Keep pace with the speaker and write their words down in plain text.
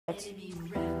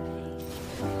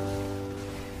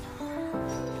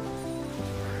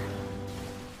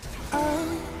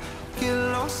Get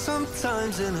lost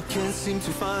sometimes and I can't seem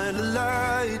to find a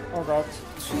light. Oh god.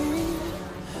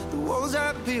 The walls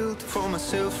I built for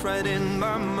myself right in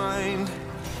my mind.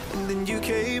 And then you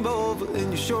came over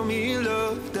and you showed me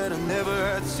love that I never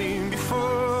had seen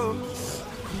before.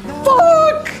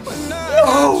 Fuck!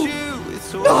 No!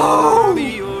 It's all gonna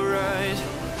be alright.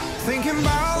 Thinking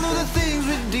about all the things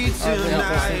we did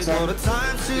tonight. All the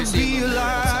time to be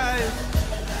alive.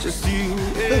 Just you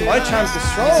and My chance is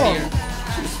strong.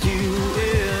 Just you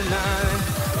and I.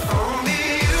 Only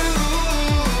you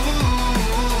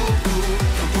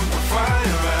can put the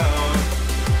fire out.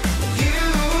 You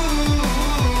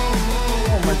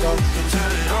Oh my god. can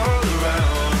turn it all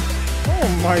around. Oh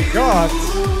my god.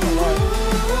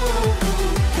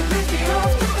 Can lift me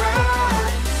off the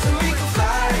ground so we can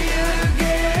fly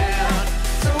again.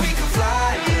 So we can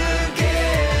fly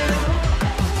again.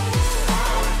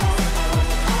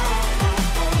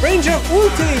 Ranger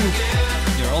ulting!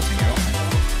 You're ulting, you're ulting.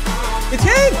 It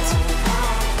hit!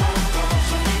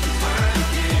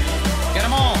 Get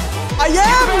them all! I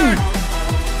am!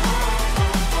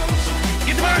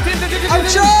 Get the bird! I'm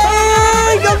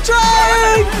trying! I'm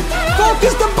trying!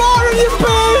 Focus the bar on you,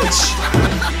 bitch!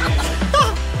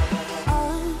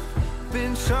 I've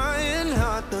been trying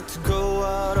hard not to go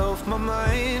out of my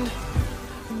mind.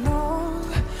 No,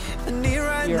 I need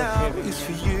right You're now kidding is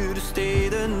me. for you to stay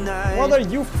the night. What are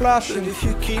you But flashing if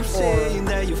you keep for? saying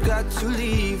that you've got to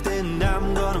leave, then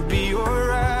I'm gonna be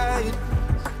alright.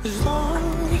 As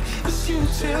long as you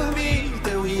tell me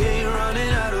that we ain't running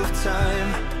out of time.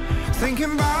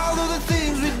 Thinking about all the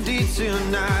things we did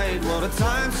tonight. What a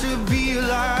time to be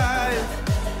alive.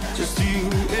 Just you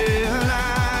and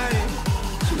I.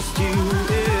 Just you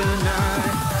and I.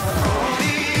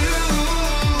 Only you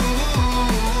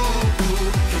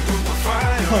can put the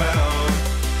fire out.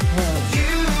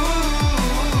 You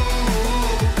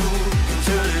can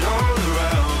turn it all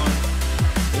around.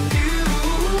 And you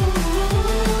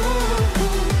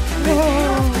can lift me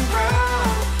off the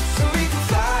ground so we can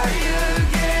fly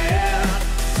again.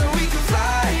 So we can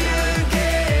fly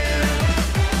again.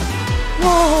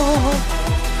 Oh.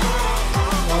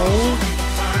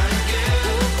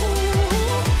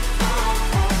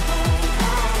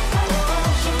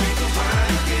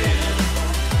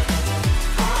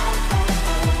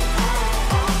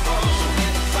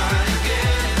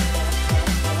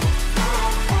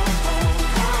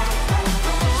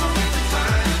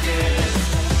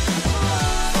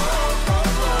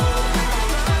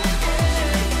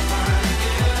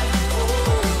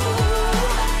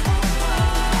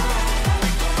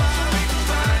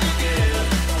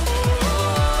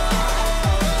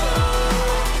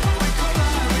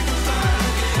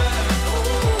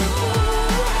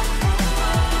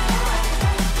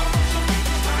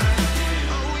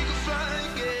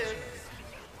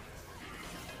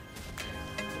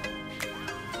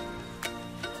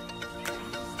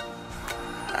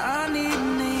 I need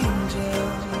an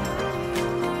angel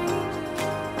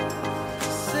to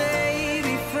save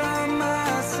me from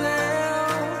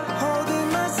myself. Holding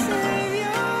my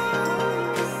savior,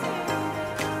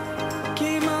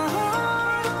 keep my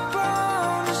heart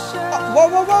upon the shelf. Whoa,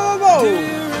 whoa, whoa, whoa, whoa!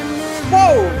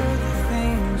 Whoa! The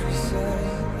things we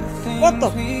said, the things What the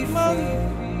we man?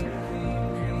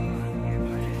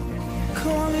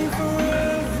 calling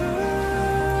forever,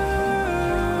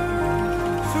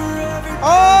 forever.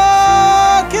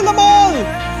 Ah! Kill them all!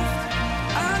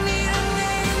 I need an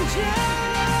angel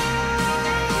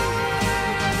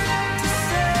to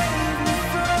save me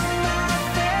from my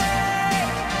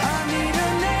fate. I need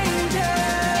an angel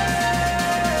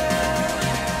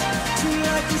to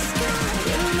light the sky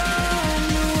along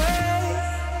the way.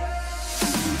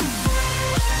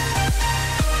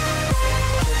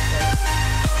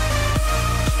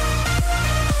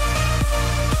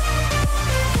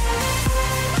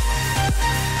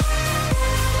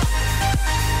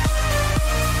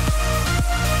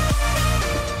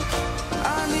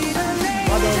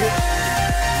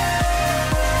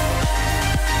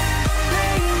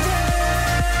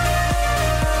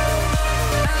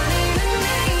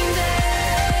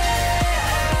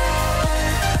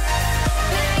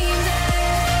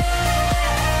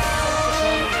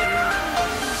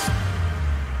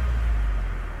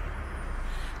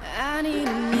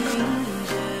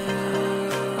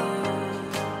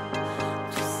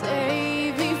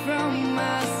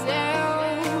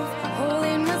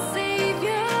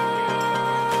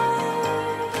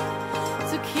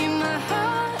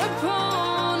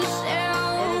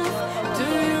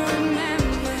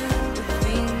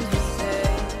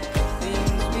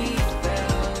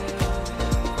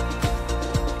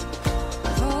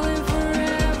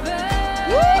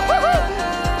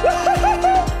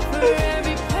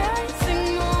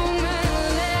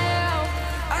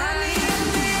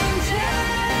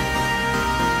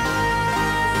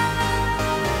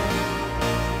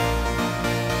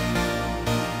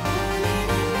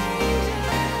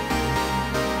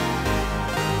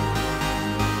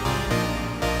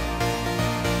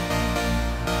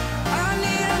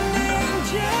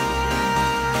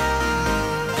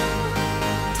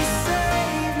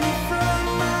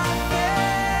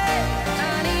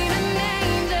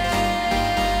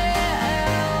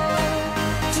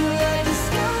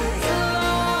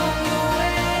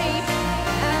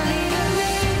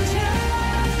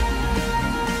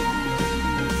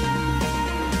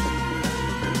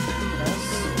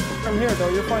 here though,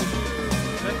 you're fine.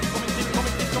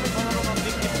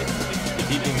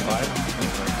 Keep doing 5.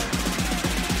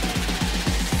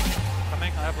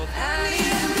 Coming, I have both.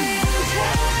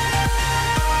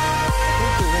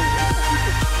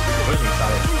 Pushing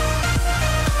side.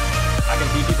 I can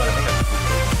TP, but I think I can TP.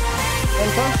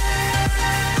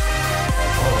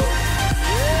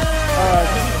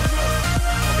 Alright.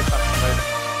 I'll be back later.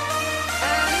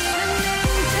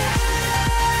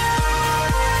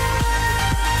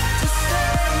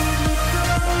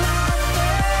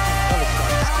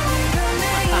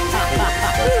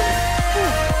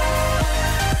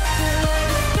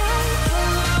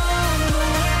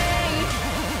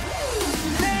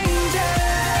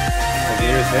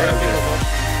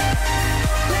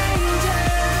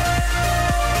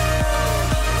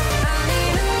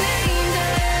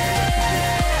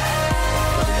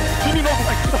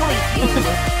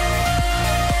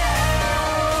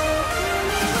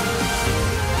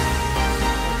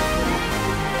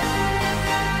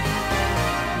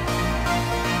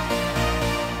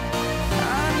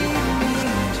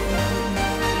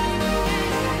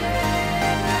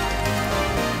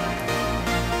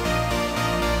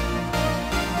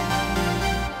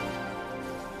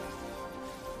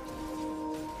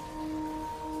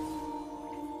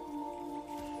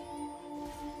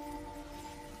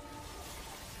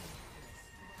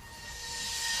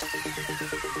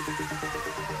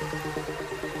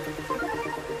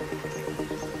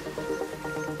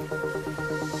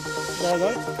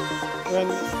 Alright. When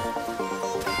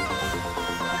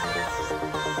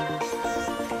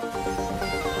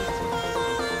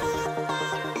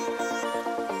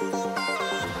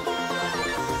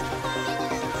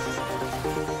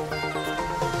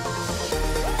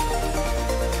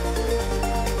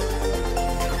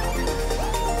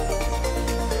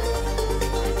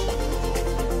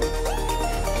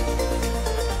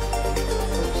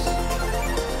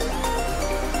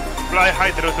Fly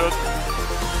Hydro Dot.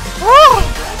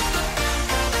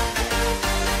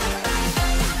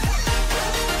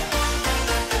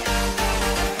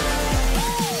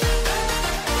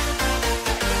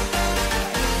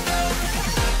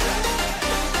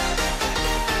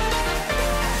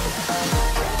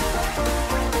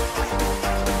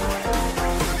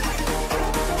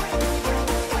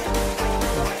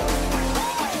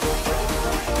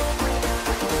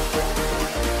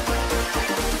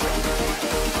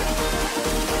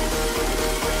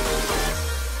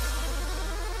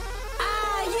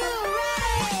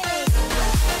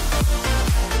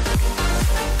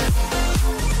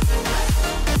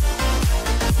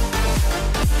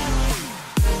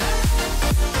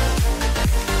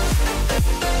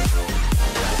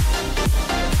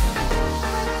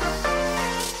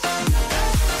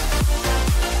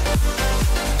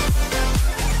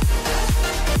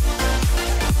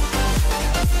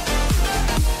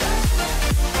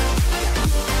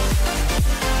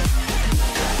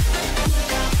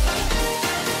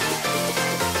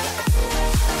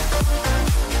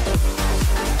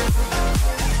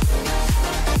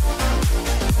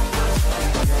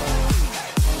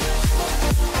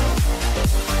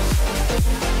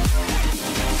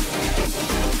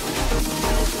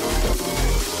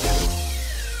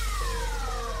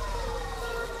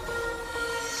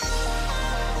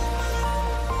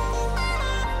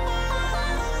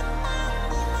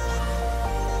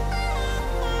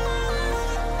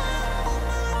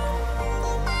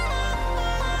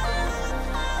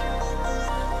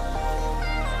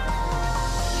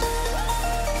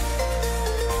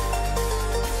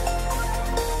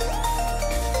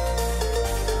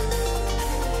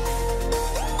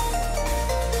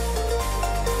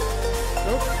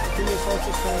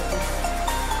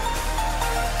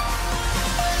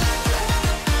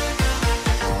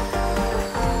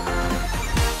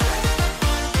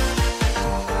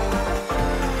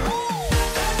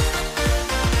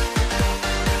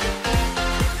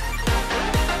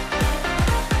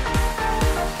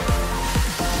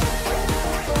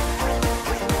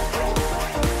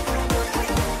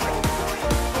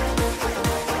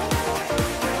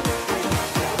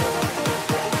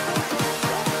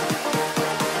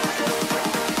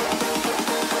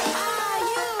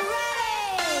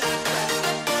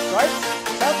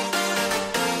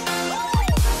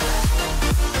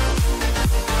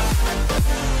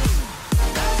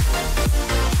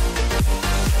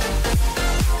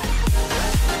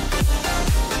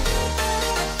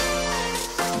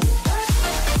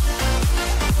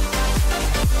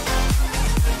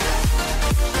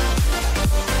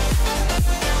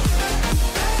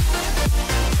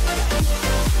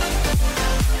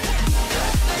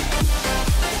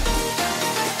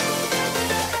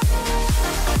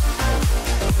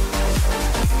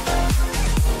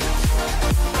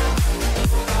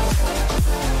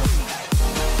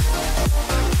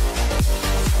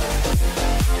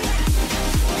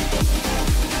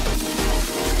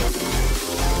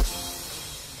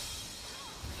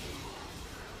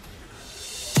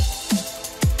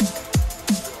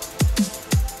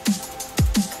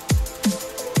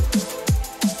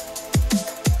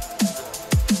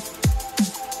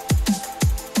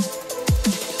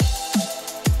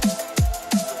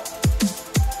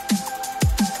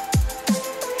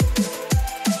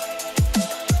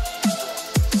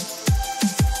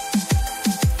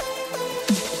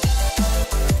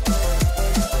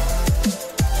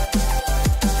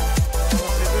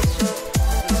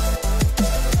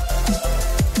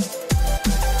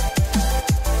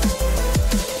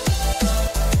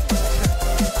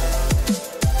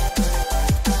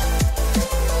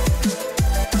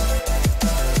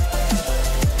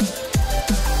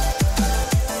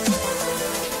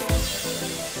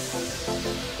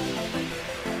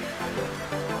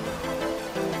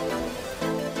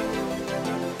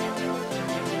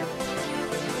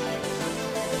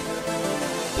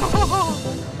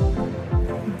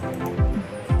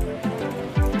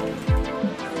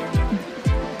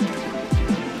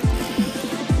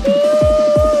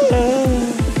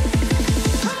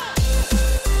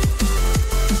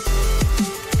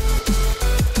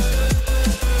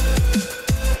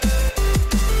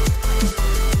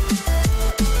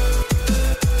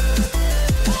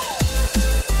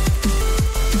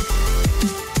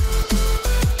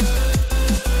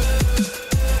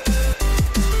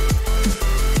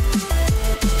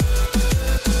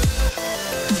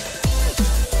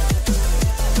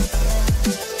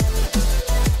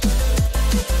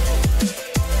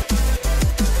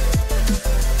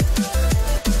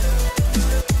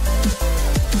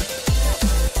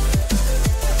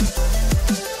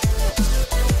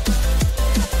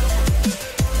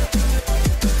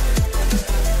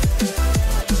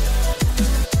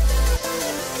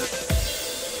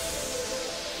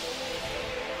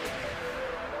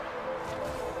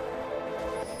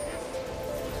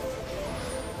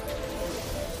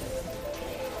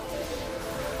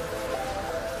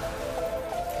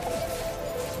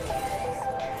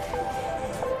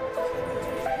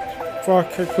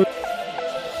 Fuck, I could.